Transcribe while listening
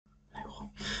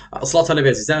سڵاوتان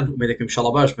لەبێت عزیزان، ئومێدەکەم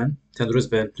ئینشاڵڵا باش بن، تەندروست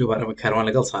بن. دووبارە بە کاروان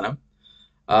لەگەڵتانم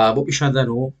بۆ پیشاندان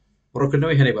و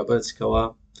ڕۆکردنەوەی هەنێ بابەتکەوە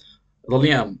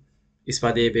دڵنیام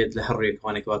ئیسپادەیە بێت لە هەر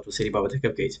ڕێکوانێکەوە تو سەری بابەتەکە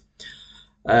بکەیت.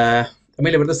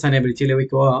 ئەمەی لە بەردەستانێ بریتیە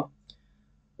لەوەیکەوە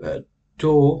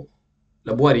تۆ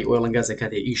لە بواری ئۆیڵەنگازە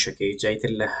کاتێ ئیشەکەی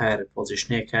جایتر لە هەر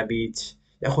پۆزیشنێکا بیت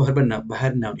یاخۆ هەر بە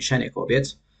هەر ناونیشانێکەوە بێت،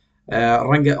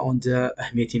 ڕەنگە ئەوەندە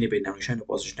ئەهمیەتی نەبێت ناونیشان و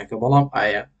پۆزیشنەکە، بەڵام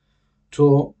ئایا تۆ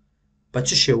بە چ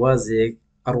شێوازێک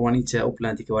ئەڕوانیتە ئەو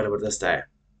پلانتێکەوە لە بەردەستایە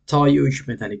تاوای ئەو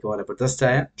شمێتانێکەوە لە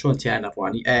بەردەستایە چۆن تیان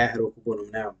ئەڕوانی، ئایا هەروەکو بۆ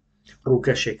نمونە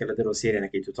ڕووکەشێکە لە دەرەوە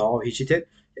سێرێنەکەی تو تاوا هیچی تر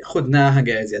خود نا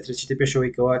هەنگایە زیاتر چیتە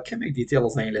پێشەوەیکەوە کەمێک دیتێڵ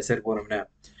زانین لەسەر بۆ نمونە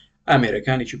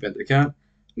ئامێرەکانی چوپێندەکان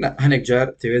هەنێک جار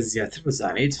دەوێت زیاتر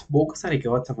بزانیت بۆ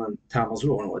کەسانێکەوە تەمان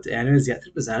تامەزروەوەت یانوێت زیاتر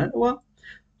بزانن ئەوە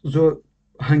زۆر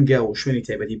هەنگا و شوێنی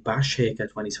تایبەتی باش هەیە کە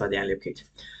توانی سوادیان لێ بکەیت.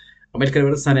 ئەمریکا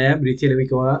لەبەردەستانەیە بریتیە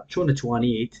لەوەیکەوە چۆن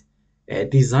نەتوانیت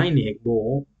دیزاینێک بۆ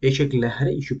یەکێک لە هەر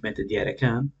ئیکوپمنتە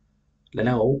دیارەکان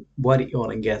لەناو بواری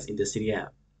ئۆیڵەنگاز ئیندەستریە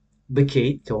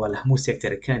بکەیت کەوا لە هەموو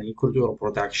سێکتەرەکانی کوردووە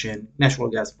پرۆداکشن، ناشنال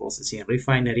گاز پرۆسسینگ،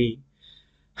 ریفاینەری،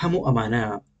 هەموو ئەمانە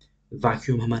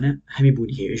ڤاکیوم هەمانە هەمی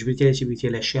بوونی هەیە. ئەوش بریتیە بریتیە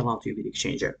لە شێڵان توی بیت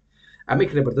ئەکسچێنجەر.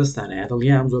 ئەمریکا لەبەردەستانەیە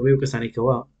دڵنیام زۆربەی و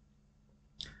کەسانێکەوە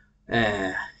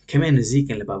کەمێ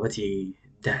نزیکن لە بابەتی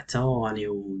داتاوانێ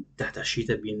و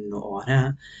داتاشیتە بین و ئەوانە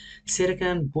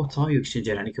سێرەکان بۆ تاوی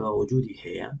ئەکسچێنجەرانێکەوە وجودی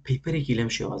هەیە پەیپەرێکی لەم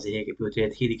شێوازەیە کە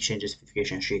پێوترێت هێد ئەکسچێنج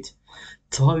سپیفیکیشن شیت،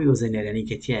 تەواوی ئۆزەنێرانی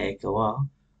کە تایەکەوە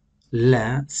لە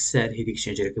سەر هێد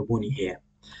ئەکسچێنجەرەکە بوونی هەیە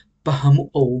بە هەموو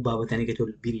ئەو بابەتانی کە تۆ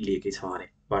بیری لە یەکەی توانێ.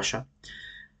 باشە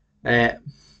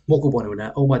وەکو بۆ نمونە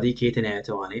ئەو مادەی کە هێتە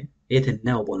نایەتەوانێ هێتە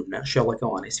ناو بۆ نمونە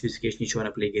شێڵەکەوانێ سپیفیکیشنی چۆنە،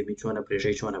 پلەیگەرمی چۆنە،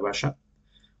 پرێژەی چۆنە، باشە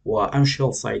و ئەم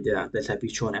شێڵ سایدە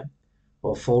دەتاپی چۆنە و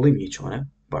فۆڵیمی چۆنە،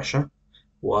 باشە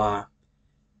و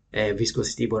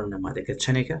ڤیسکۆسیتی بۆ نمونە مادەکە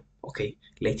چەندێکە، ئۆکەی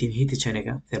لایتین هیتی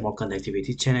چەندێکە، تەرمۆل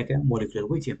کۆنداکتیڤیتی چەندێکە، مۆلیکولەر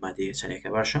وێیتی مادەیە چەندێکە،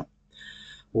 باشە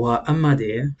و ئەم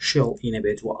مادەیە شێڵ هینە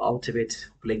بێت و ئاوتە بێت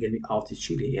پلەیگەرمی ئاوتی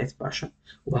چی لێیت، باشە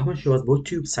و بە هەمان شێوەز بۆ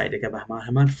تیوب سایدەکە بە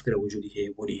هەمان فکرە وجودی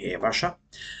هەیە بوونی هەیە. باشە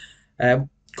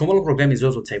کۆمەڵ پرۆگرامی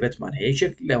زۆر تایبەتمان هەیە.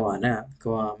 یەکێک لەوانە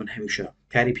کەوا من هەمیشە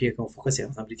کاری پێەکەم فۆکەسی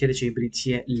بریتێ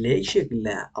بریتیە لە یەکێک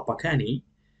لە ئەپەکانی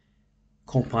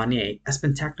کۆمپانیای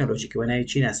ئەسپن تەکنۆلۆژیکەوە ناوی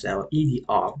چی ناسراوە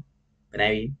EDR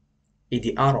بەناوی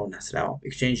EDR ناسراوە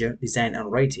Exchange Design and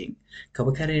Writing کە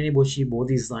بەکارێنێ بۆچی بۆ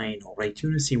دیزاین و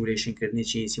ڕایتون و سیمولیشنکردنی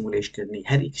چی سیمولیشنکردنی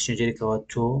هەر ئەکسچێنجێرێکەوە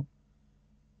تۆ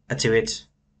ئەتەوێت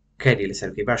کاری لەسەر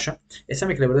بکەی. باشە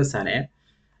ئێستامێک لە بەردەستانەیە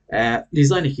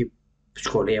دیزاینێکی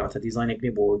پچکۆلەیەوەتە دیزاینێک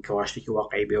نێ بۆ کەواشتێکی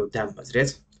واقعی بێ و دام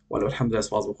بەزرێت وەلو الحەمدولله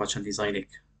سپاس بخوا چەند دیزاینێک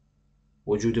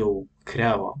وجودە و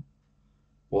کراوە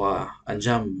و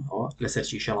ئەنجام لەسەر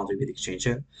چی شەڵان توی بیت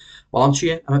ئەکسچێنجەر. بەڵام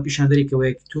چییە ئەمە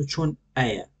پیشاندەرێکەوەیە تۆ چۆن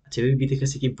ئایا ئەتەوێت بیتە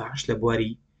کەسێکی باش لە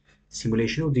بواری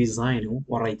سیمولیشن و دیزاین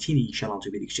و ڕایتینی شەڵان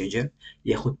توی بیت ئەکسچێنجەر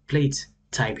یاخود پلیت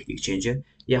تایپ هیت ئەکسچێنجەر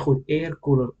یاخود ئێر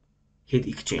کولر هیت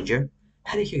ئەکسچێنجەر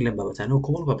هەرێکێک لەم بابەتانە و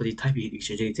کۆمەڵ بابەتی تایپی هیت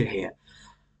ئەکسچێنجەری تر هەیە.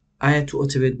 ئایا تو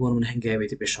ئەتەوێت بۆ من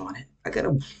هەنگاوێتی پێشەوانێ ئەگەر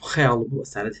خەیاڵ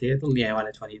بوەستانت هەیە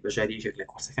دڵنیایوانێتوانیت بەژاری یەکێک لە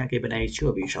کۆرسەکان کەی بەناوی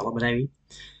چیوە بێ ئینشاڵڵا بەناوی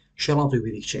شێڵان توی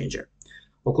بیت ئەکسچێنجەر.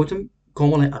 وەکوتم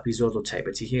کۆمەڵی ئەپیزۆد و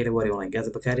تایبەتی هەیە لە بواری ئۆیڵەنگاز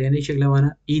بەکارهێنە. یەکێک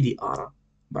لەوانە EDR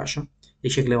باشە،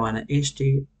 یەکێک لەوانە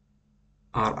HTRI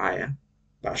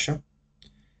باشە.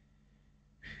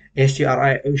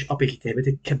 HTRI ئەوش ئەپێکی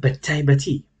تایبەتێک کە بە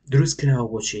تایبەتی دروست کراوە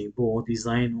بۆچی بۆ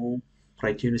دیزاین و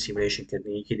ڕایتین و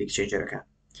سیمولیشنکردنی هیت ئەکسچێنجەرەکان.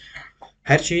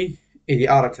 هەرچی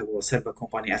EDR-ەکە بۆ سەر بە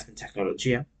کۆمپانی ئەسپن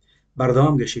تەکنۆلۆژیە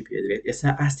بەردەوام گەشی پێدرێت. ئێستا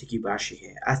ئاستێکی باشی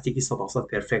هەیە، ئاستێکی 100%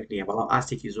 پێرفێکت نییە بەڵام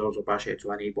ئاستێکی زۆر باشە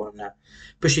توانێت بۆ منە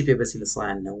پشتی پێبەسی لە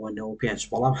سڵیان 95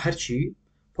 بەڵام هەرچی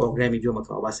پرۆگرامی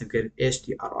دووەمەکەەوە باسم کرد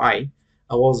HTRI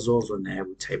ئەوە زۆر نایاب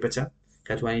و تایبەتە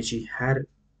کە توانێکی هەر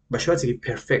بە شێوازێکی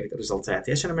پێرفێکت ریزڵتات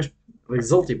یاشەنەمەش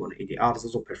ریزڵتی بۆن EDR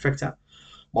زۆر پێرفێکتە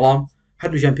بەڵام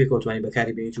هەردووجان پێکەوە توانی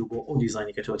بەکاری بێت و بۆ ئەو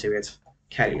دیزاینی کە تۆ دەوێت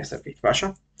کاری لەسەر بکەیت. باشە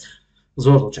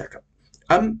زۆر چاکە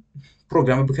ئەم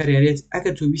پرۆگرامە بەکارهێنێت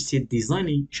ئەگەر تو ویستیت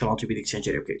دیزاینی شەڵان توی بیت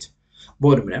ئەکسچێنجەر بکەیت. بۆ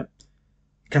نمونە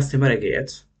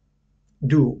کەستەمەرەگەیەت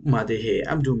دوو مادە هەیە،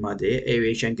 ئەم دوو مادەیە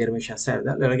ئەوەیەکیان گەرمەیەکیان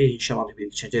ساردا لە ڕێگەی شەڵان توی بیت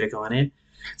ئەکسچێنجەرەکەوانەیە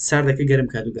ساردەکە گەرم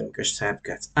کات و گەرمکەش سارد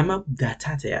بکات. ئەمە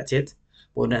داتاتەیاتێت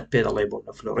بۆ نەت پێ دەڵێ بۆ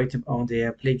نەفلۆڕیتم ئەوەندەیە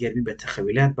پلەی گەرمی بە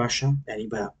تەخەویلات باشە ینی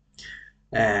بە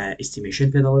ئیستیمیشن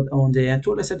پێ دەڵێت ئەوەندەیە تۆ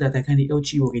لەسەر داتاکانی ئەو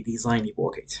چی وەگەی دیزاینی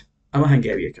بۆکەیت. ئەمە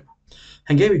هەنگاوی یەکەمە.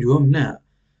 هەنگاوی دووەم نا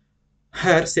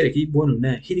هەر سەرەکی بۆ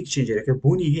نمونە هیت ئەکسچێنجەرەکە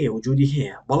بوونی هەیە وجودی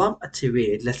هەیە بەڵام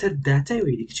ئەتەوێت لەسەر داتای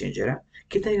هیت ئەکسچێنجەرە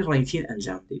کتانی ڕایتین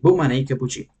ئەنجام بدەیت بۆ مانایی کە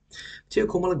بچی تێ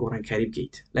کۆمەڵە گۆڕانکاری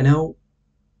بکەیت لەناو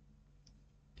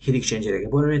هیت ئەکسچێنجەرەکە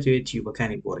بۆ نمونێت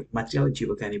تیوبەکانی بۆڕی ماتریاڵی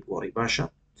تیوبەکانی بۆڕی. باشە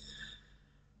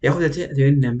یاخود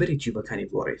دەتەوێت نمبەری تیوبەکانی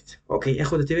بڵۆڕێت ئۆکەی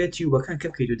یاخود دەتەوێت تیوبەکان کە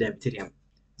بکەیت و دامتریان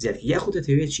زیاد یاخود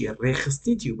دەتەوێت چی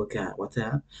ڕێخستی تیوبەکان واتە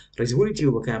ڕێزبوونی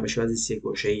تیوبەکان بە شێوازی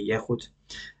سێگۆشەی یاخود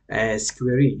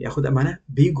سکوێری یاخود ئەمانە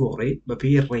بیگۆڕێت بە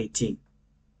پێی ڕێیتینگ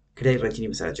کرای ڕێتینی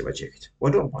بەسەر جێبەجێکرد وە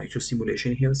نۆرمالی تۆ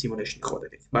سیمولیشن هەیە و سیمولیشنی خۆ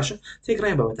دەبێت باشە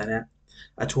تێکڕای بابەتانە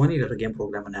ئەتوانی لە ڕێگەم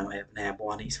پرۆگرامە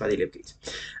نایابەوانە ئیسفادەی لێ بکەیت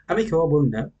ئەمەیکەوە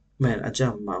بۆنە من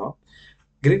ئەنجام ماوە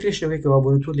گرنگ لێشەوەیەکەوە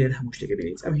بۆن تۆ لێرە هەموو شتێکە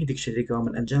بینیت ئەم هی دیکشنەرێکەوە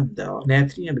من ئەنجام داوە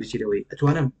نایابترینە بریتیەوەی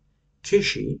ئەتوانم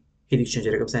کێشی هیچ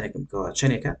چەندێکە بزانێکم کەەوە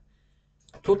چەندێکە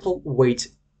total weight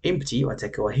empty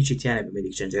واتەکەەوە هیچی تیانە بمە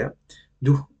دیکچەنجەرە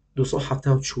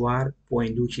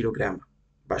 274.2 کیلوگرامە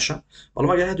باشە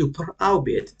بەڵام ئەگەر هەردوو پڕ ئاو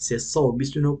بێت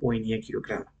 329.1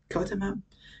 کیلوگرامە کەواتەمە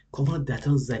کۆمەڵ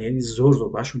داتا زانیاری زۆر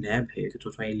باش و نایاب هەیە کە تۆ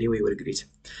توانیت لێوەی وەرگریت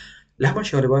لە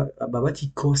هەماشەوە بابەتی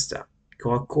کۆستە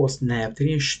کەوا کۆست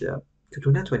نایابترین شتە کە تۆ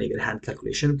ناتوانێت گەر هاند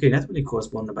کالکولیشن بکەیت ناتوانێت کۆست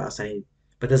بۆن بە ئاسانی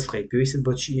بەدەست بخەیت پێویستت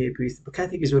بۆ چیە پێویست بە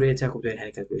کاتێکی زۆرەیە تاکو بتوانیت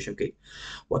هاند کالکولیشن بکەیت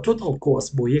و تۆتال کۆست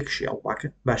بۆ یەک شێڵواکە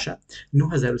باشە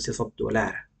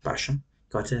 $9300 باشە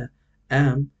کاتە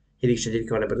ئەم هێرێک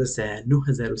چەندێکەوە لە بەردەستە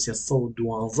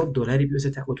 $9312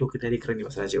 پێویستە تاکو تۆ کرداری کڕنی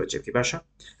بەسەر جێبەجێ باشە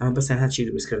ئەمە بەس تەنها چی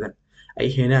دروستکردن ئەی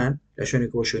هێنان لە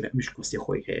شوێنێکەوە شوێنە ئەمیش کۆستی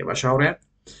خۆی هەیە باشە هاوڕێیان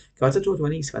کەواتە تۆ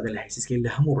توانی ئیسفادە لە حیسیسکەی لە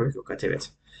هەموو ڕێکەوە کاتەوێت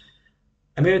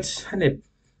ئەمەوێت هەندێک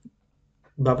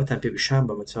بابەتان پێبیشان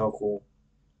بەمە چاوکو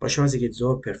بە شێوازێکی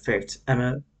زۆر پرفێکت ئەمە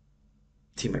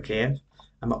تیمەکەیە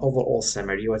ئەمە ئۆڤەرئۆڵ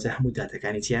سەمەری واتە هەموو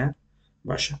داتەکانی تیا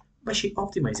باشە بەشی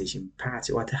ئۆپتیمایزیشن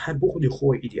پاتێ واتە هەر بۆ خودی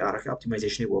خۆی ئیدیارەکە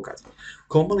ئۆپتیمایزیشنی بۆ کات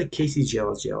کۆمەڵێک کەیسی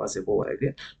جیاوازێ بۆ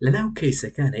وەرەگرێت لەناو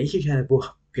کەیسەکانە یەکێکیانە بۆ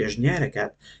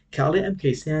پێشنیارەکات کاڵێ ئەم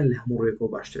کەیسیان لە هەموو ڕێکەوە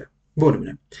باشترە بۆ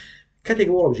نمونە کاتێک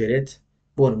بۆ ڕۆبژێرێت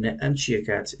بۆ نمونە ئەم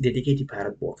چیەکات دێدیکەیتی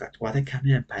پارەت بۆ کات واتە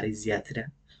کامیان پارەی زیاترە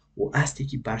و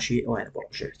ئاستێکی باشی ئەوانە بۆ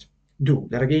ڕۆبژێرێت دوو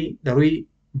لەڕێگەی دەڕووی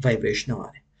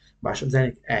ڤایبرێشنەوانێ باشە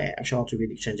بزانێت ئەم شەڵ تو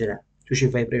بێت چەندجرە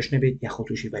تووشی ڤایبرێشن نەبێت یاخۆ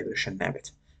تووشی ڤایبرێشن نابێت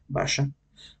باشە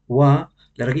و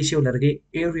لە ڕێگەی چێ و لە ڕێگەی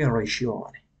ئێریا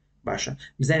ڕێشیۆوانێ باشە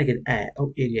بزانێت ئەو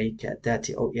ئێریایی کە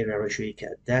داتی ئەو ئێریا ڕێشوی کە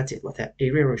داتێت واتە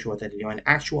ئێریا ڕێشوەتە لەوان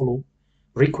ئاکچوەڵ و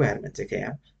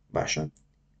ریکوایرمنتەکەیە باشە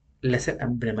لەسەر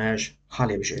ئەم بنەماش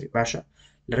حاڵێ بژێری باشە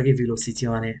لە ڕێگەی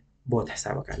ڤیلۆسیتیوانێ بۆت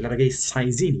حسابەکە لە ڕێگەی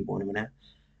سایزینی بۆ نمونە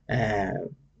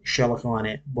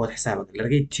شێڵەکەوانێ بۆ حسابەکە لە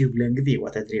ڕێگەی تیوب لەنگدی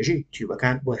واتە درێژی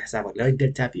تیوبەکان بۆ حسابەکە لە ڕێی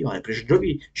دەرتاپی وانە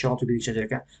پێشدرۆبی شێڵات و بیری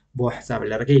چەندەکە بۆ حساب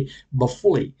لە ڕێگەی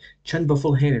بەفڵی چەند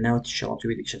بەفڵ هەیە لە ناوت شێڵات و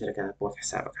بیری چەندەکە بۆ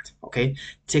حسابەکەت ئۆکەی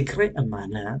تێکڕێ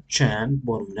ئەمانە چەند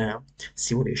بۆ نمونە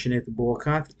سیمولیشنێت بۆ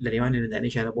کات لە نێوانی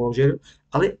نەدانیشانە بۆ ڕۆژێر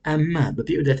ئەڵێ ئەمە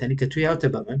بەپێی ئەو داتانی کە تو یاوتە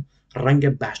بە من ڕەنگە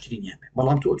باشترینیان بێ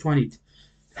بەڵام تۆ ئەتوانیت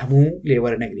هەموو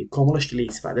لێوەرە نەگریت کۆمەڵشت لێ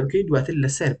ئیسفادە بکەیت دواتر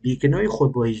لەسەر بیرکردنەوەی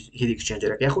خۆت بۆ هێرێک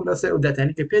چەندجەرەکە یاخود لەسەر ئەو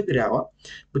داتانی کە پێت دراوە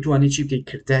بتوانیت چی بکەیت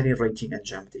کردانی ڕێیتینگ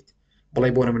ئەنجام بدەیت بڵێ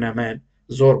بۆ نمونەمان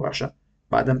زۆر باشە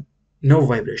بادەم نۆ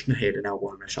ڤایبرێشن هەیە لە ناو بۆ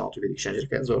شاڵات و بێتی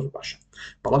چەندجەرەکە زۆر باشە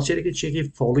بەڵام چێرەکە چێکی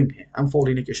فۆڵینگ هەیە ئەم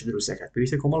فۆڵینێکیش دروستەکات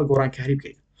پێویستە کۆمەڵ گۆڕانکاری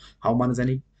بکەیت هاومان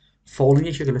نزانی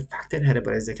فۆڵینێکێک لە فاکتەر هەرە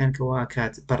بەڕێزەکان کەوا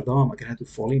کات بەردەوام ئەگەر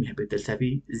هاتوو فۆڵین هەبێت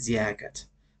دەلتابی زیاکات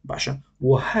باشە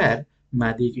و هەر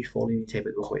مادەیەکی فۆڵینی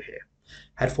تایبەت بەخۆی هەیە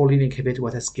هەر فۆڵینێک هەبێت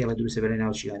واتە سکێڵە دروستە بەرە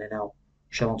ناو چیانە ناو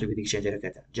شەڵات و بێتی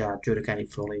چەندجەرەکەتە جا جۆرەکانی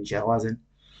فۆڵین جیاوازن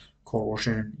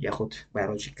کۆڕۆژن یاخود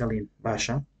بایۆلۆجیکەڵین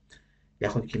باشە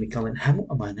یاخود کیمیکەڵن هەموو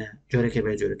ئەمانە جۆرەکە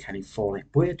بە جۆرەکانی فۆڵین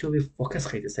بۆیە تۆ بێ فۆکەس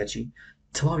خەیتە سەرچی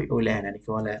تەواوی ئەو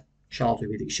لایەنانێکەوە لە شەڵات و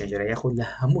بێتی چەندجەرە یاخود لە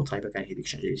هەموو تایبەکانی هێرێک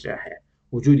چەندجەرا هەیە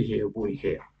وجودی هەیە بووی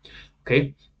هەیە ئۆکەی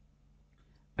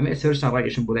ئەمە ئێستاوەشتان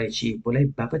ڕاگەشتم بۆ لای چی بۆ لای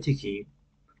بابەتێکی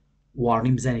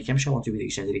وارنینگ بزانێت کەم شەڵات و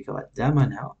بێتی چەندجەرێکەوە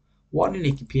دامانەوە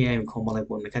وارنینێکی پێیان کۆمەڵێک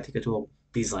بۆ کاتێک کە تۆ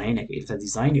دیزاینەکەی تا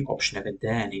دیزایانی ئۆپشنەکە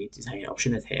دانی دیزاین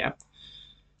ئۆپشنت هەیە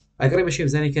ئەگەر بەشێ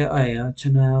بزانێت کە ئایا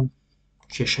چەنە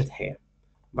کێشت هەیە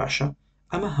باشە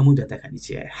ئەمە هەموو دەتەکانی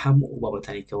چیە هەموو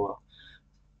بابەتانێکەوە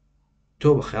تۆ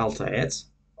بە خەیاڵتایەت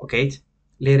ئۆکەیت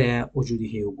لێرە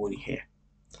وجودی هەیە و بوونی هەیە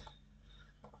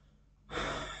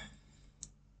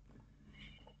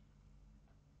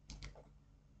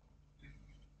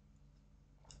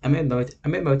ئەمێ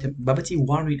بابەتی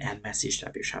وارنین ئەند مەسیجتا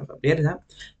پێشان بە لێرەدا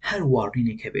هەر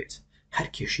وارنینێک هەبێت هەر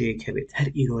کێشەیەک هەبێت هەر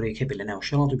ئیرۆرێک هەبێت لە ناو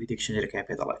شەڵات و بیتێکشنەرەکە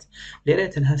پێ دەڵێت لێرە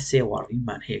تەنها سێ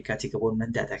وارنینمان هەیە کاتێککە بۆ من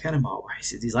داتاکانم ماوە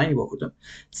حیسی دیزایانی بۆ کوردم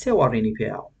سێ وارنینی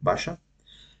پێیاوە باشە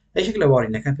یەکێک لە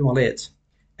وارنینەکان پێم وڵێت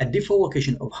A default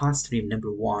location of hot stream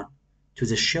number 1 to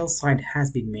the shell side has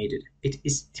been made. It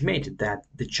is estimated that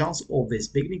the chance of this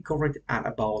being correct are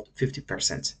about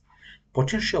 50%.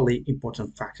 Potentially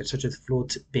important factors such as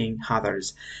float being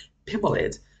others.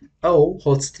 پێڵێت ئەو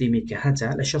هۆت ستریمی کە هەتا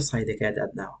لە شەو سایدەکە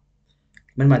دادناوە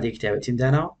من مادەی کتابەتیم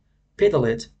داناوە پێ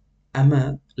دەڵێت ئەمە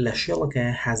لە شێڵەکە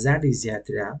هەزاری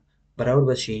زیاترە بەراورد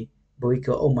بەچی بۆی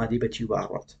کە ئەو مادی بە تیوب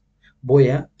ئاڕات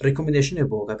بۆیە ڕێکۆمەندێشنە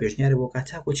بۆکە پێشنیارە بۆ کە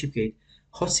تاکۆ چی بکەیت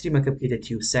هۆت ستریمەکە بکەیتە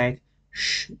تیوب سایت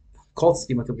کۆڵد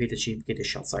ستریمەکە بکەیتە چی بکەیتە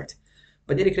شەڵ سایت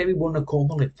بە دیێرەکراوی بۆ نە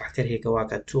کۆمەڵێک فاکتەر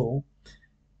هەیەکەواکە تۆ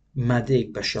مادەیەک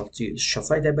بە شەڵ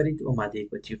سایدا بەریت و مادەیەک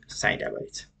بە تیوب سایدا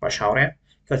بەریت باش هاوڕێ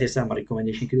کات ئێستا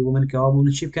ڕێکۆمەندێشن کردی بۆ من کەوا بوون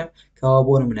چی بکەم کەوا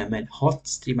بۆ نمونە من هۆت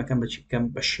ستریمەکەم بە چی بکەم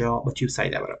بە تیوب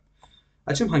سایدا بەرم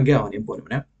ئەچم هەنگاوانێ بۆ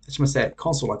نمونە ئەچمە سەر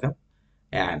کۆنسۆڵەکەم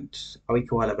یان ئەوەی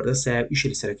کەوا لە بەردەستە ئیشی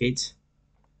لەسەرەکەیت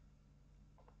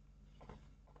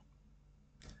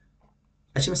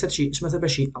ئەچمە سەر چی ئەچمە سەر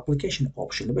بەشی ئەپلیکیشن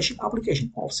ئۆپشن لە بەشی ئەپلیکیشن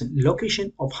ئۆپشن لۆکیشن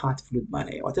ئۆف هات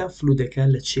فلودمانەیە واتە فلودەکە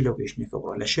لە چی لۆکیشنێکە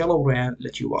بڕۆ لە شێڵە بڕۆیان لە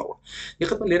تیوبڕۆ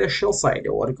یەقەتمە لێرە شێڵ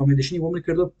سایدەوە ڕێکۆمەندێشنی بۆ من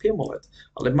کردو پێم بڵێت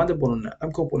ئەڵێ مادە بۆن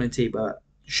ئەم کۆمپۆننتەی بە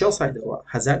شێڵ سایدەوە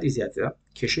هەزاری زیاترە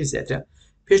کێشەی زیاترە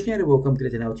پێشنیارە بۆ کەم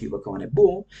کرێتە ناو تیوبەکەوانە بۆ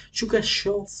چونکە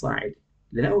شێڵ ساید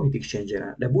لە ناو هیت ئێکسچێنجەرە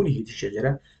لە بوونی هیت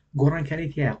ئێکسچێنجەرە گۆڕانکاری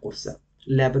تایە قورسە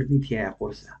لابردنی تایە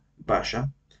قورسە باشە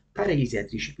پارێکی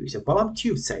زیاتریشی پێویستە بەڵام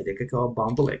تیوب سایدەکەەوە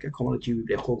باندڵێکە کۆمەڵ تیوبی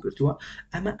لێ خۆ گرتووە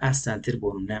ئەمە ئاسانتر بۆ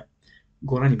نمونە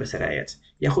گۆڕانی بەسەرایەت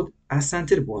یاخود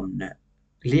ئاسانتر بۆ نمونە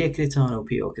لێکرێتەوە و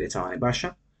پێوەکرێتەوانێ باشە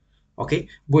ئۆکەی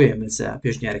بۆیە من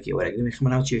پێشنیارێکی وەرەگرمی خمە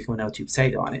ناو چێکمە ناو تیوب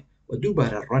سایدەوانێ و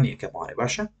دووبارە ڕەنێکەکەمانێ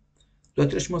باشە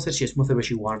دواترش مۆسەر چێت مۆتە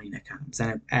بەشی واڕینەکانم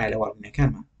بزانم ئایا لە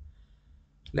واڕینەکانمە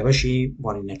لە بەشی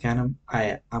واڕینەکانم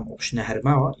ئایا ئەم ئۆپشنە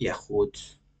هەرماوە یاخود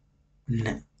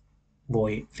نە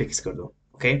بۆی فیکس کردو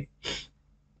اوكي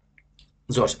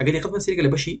زۆرش ئەگەر یەقەت مەسیرگە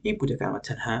لە بەشی ئینپوتەکانمە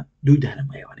تەنها دوو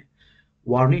دانەمایوانێ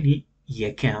وارنینی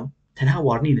یەکەم تەنها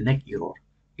وارنینە نەک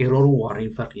ئیرۆر و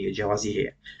وارنین فەرقیە جیاوازی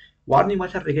هەیە وارنی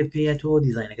واتە ڕێگەت پێیەوە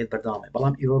دیزاینەکەت بەردەوامێ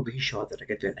بەڵام ئیرۆر بە هیچ شێوازە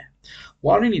ڕێگەت پێ نایە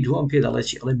وارنینی دووەم پێ دەڵێت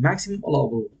چی ئەڵێ ماکسیمم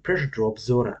ئەلاوبل پرێشر دروپ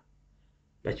زۆرە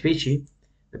بەپێی چی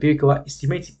بەپێیەوە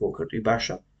ئیستیمەیتی بۆ کردووی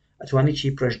باشە ئەتوانێت چی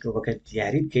پرێشر دروپەکەت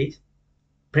دیاری بکەیت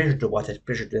پرێشر دروپ واتە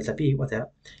پرێشر دروپی واتە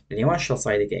لە نێوان شەڵ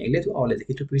سایدەکە ئینگلێت و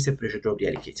ئاوڵێتەکەی تو پێویستە پرێشر دروپ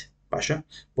دیاری بکەیت باشە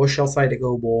بۆ شەڵ سایدەکە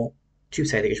و بۆ تیوب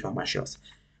سایدەکەش بەمان شێوەز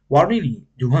وارنینی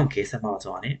دووهەم کە ئێستا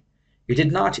ماوەتەوانێ You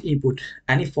did not input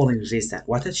any falling resistant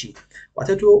واتە چی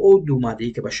واتە تۆ ئەو دوو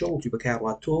مادەی کە بە شەڵ و تیوبەکە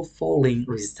ڕات تۆ falling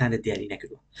resistant دیاری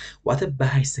نەکردووە واتە بە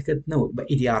هایستەکەت نەوت بە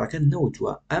EDR-ەکە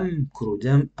نەوتووە ئەم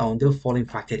کرودەم ئەوەندە falling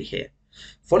فاکتەری هەیە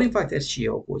falling فاکتەر چیە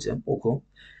وەکوتم وەکو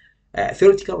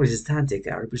theoretical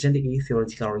resistantێکە representێکی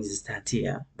theoretical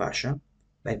resistantیە باشە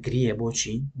بەگریە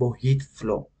بۆچی بۆ heat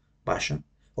flow باشە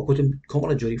وەکوتم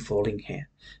کۆمەڵە جۆری falling هەیە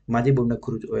مادەی بۆ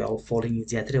نەکرود ئۆیڵ falling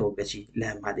زیاترەوە بەچی لە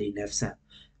مادەی نەفسە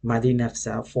مادەی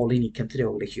نەفسە فۆڵینی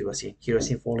کەمترەوە لە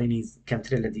کیرۆسین فۆڵینی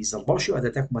کەمترە لە دیزەڵ باشی ئەدە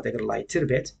تاکومەتەگەر لایتر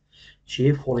بێت چی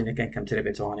فۆڵینەکان کەمترە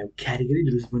بێتوانێ و کاریگەری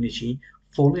دروستبوونێکی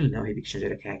فۆڵین لە ناوی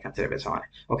دیکشنەرەکان کەمترە بێتوانێ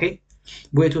ئۆکەی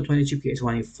بۆیە تۆ توانێت چی بکەیت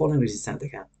توانی فۆڵین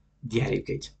ریزیستانتەکان دیاری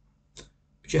بکەیت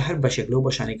بچێ هەر بەشێک لەو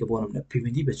بەشانێکە بۆ نمونە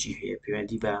پەیوەندی بە چی هەیە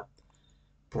پەیوەندی بە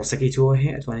پرۆسەکەی تۆ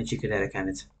هەیە ئەتوانێت چی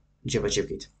کردارەکانت جێبەجێ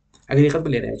بکەیت ئەگەر یەقەت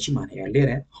بلێرە چیمان هەیە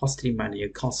لێرە هۆستریمانەیە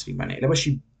کاڵستریمانەیە لە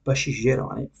بەشی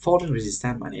ژێرەوانێ فۆڵین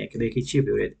ریزیستانمانەیە کە بەیەکەی چیە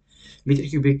بێورێت میتر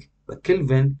کیوبیک بە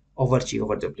کلڤن ئۆڤەر چی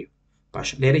ئۆڤەر دەبلیو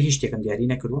باشە لێرە هیچ شتێکم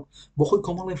دیاری نەکردووە بۆ خۆی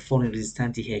کۆمەڵی فۆڵین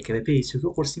ریزیستانتی هەیە کە بەپێی سوکە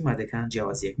قورسی مادەکان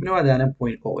جیاوازیەک منەوە دانم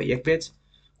پوین ئۆ یەک بێت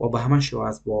و بە هەمان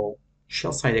شێواز بۆ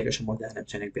شەڵ سایدەکەشم بۆ دانم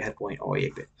چەندێک بێ هەر پوین ئۆ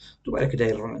یەک بێت دووبارە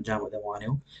کردای ڕۆن ئەنجام دەموانێ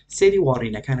و سێری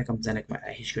واڕینەکانەکەم بزانێکمە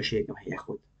هیچ کێشەیەکم هەیە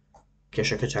خود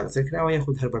کێشەکە چارەسەر کراوە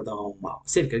یاخود هەر بەردەوام ماوە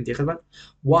سێر کرد دێخەبەت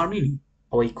وارنینی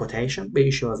ئەوەی کۆتایشم بە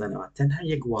شێوازانەوە تەنها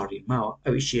یەک واڕین ماوە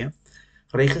ئەوی چییە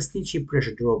ڕێخستنی چی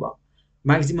پرێشر درۆبە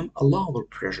ماکسیمم ئەلاوبل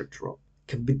پرێشر درۆپ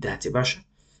کە بداتێ باشە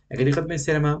ئەگەر دقت بێن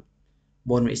سێرەمە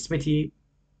بۆ ئیستمەتی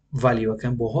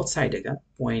ڤالیوەکەم بۆ هۆت سایدەکە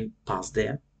پوین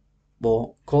 15 بۆ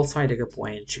کۆڵ سایدەکە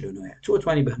پوین 49 تۆ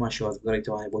توانی بە هەمان شێواز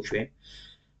بگەڕێیتەوە بۆ کوێ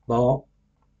بۆ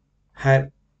هەر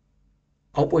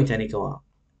ئەو پوینتانێکەوە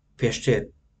پێشتر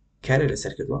کارە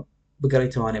لەسەر کردووە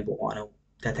بگەڕێیتەوانێ بۆ ئەوانە و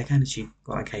داتەکانی چی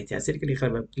گۆڕانکاری تاسیرکردی خەر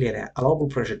لێرە ئەلاوبل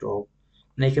پرێشر درۆپ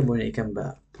نیکەم بۆ نیکەم بە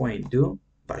پوین 2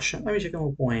 باشە ئەویشەکەم بۆ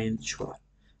پوین 4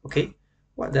 ئۆکەی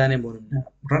وادانێ بۆ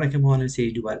ڕەنەکەمەوە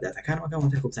سەیری دووبارە داتەکانمەکەم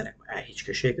تا بزانێت هیچ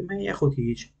کێشەیەکم هەیە یاخود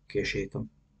هیچ کێشەیەکم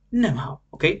نەماوە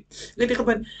ئۆکەی لێ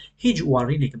دقت هیچ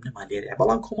واڕینێکم نەما لێرەیە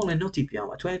بەڵام کۆمەڵی نۆتی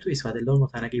پیاوە توانێت تو ئیسفادە لەو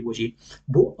نۆتانەکەی بۆچی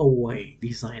بۆ ئەوەی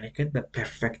دیزاینەکەت بە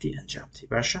پەرفەکتی ئەنجامتی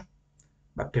باشە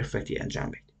بە پەرفەکتی ئەنجام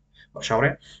بێت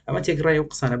باشاوڕێ ئەمە تێکڕای و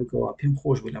قسانە بکەوە پێم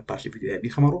خۆش بوو لەم پاشی ڤیدیۆیە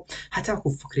بیخەمەڕۆ هەتاکو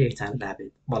فکرەیەکتان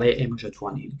لابێت بەڵێ ئێمەش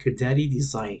دەتوانین کردداری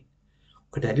دیزاین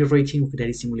کردداری ڕێیتین و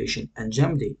کردداری سیمولیشن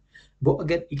ئەنجام دەین بۆ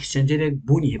ئەگەر ئیکسچەنجەرێک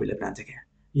بوونی هەبێت لە برانتەکە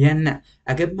یان نە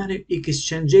ئەگەر بمانێت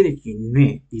ئیکسچەنجەرێکی نوێ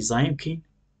دیزاین بکەین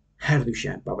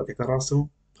هەردووشیان بابەتەکە ڕاستەوە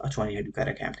ئەتوانین هەردوو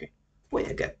کارەکەیان بکەین بۆی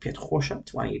ئەگەر پێت خۆشە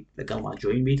توانیت لەگەڵمان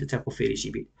جۆین بیت و تاکو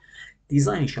فێریشی بیت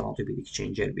دیزاینی شەڵاتۆ بیت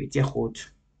ئیکسچەنجەر بیت یاخود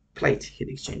پلیت هیت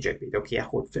اکسچێنجەر بیت ئۆکەی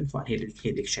یاخود فنفان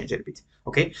هیت اکسچێنجەر بیت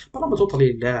ئۆکەی بەڵام بە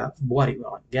تۆتەڵی لە بواری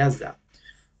گازدا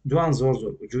دوان زۆر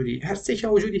وجودی هەر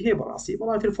سێکیان وجودی هەیە بەڕاستی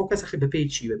بەڵام تر فۆکەس ئەخی بەپێی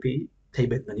چی بەپێی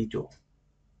تایبەتمەندی تۆ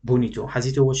بوونی تۆ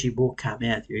حەزی تۆ بۆچی بۆ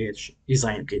کامیات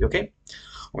دیزاین بکەیت ئۆکەی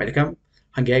ئەوەیەکەم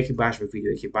هەنگایەکی باش بە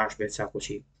ڤیدیۆیەکی باش بێت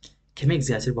چاکۆچی کەمێک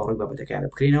زیاتر بەڕووی بابەتەکانە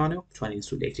بکرێنەوە و بتوانین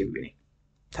سوودێکی ببینین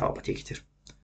تاوە بەتێکی تر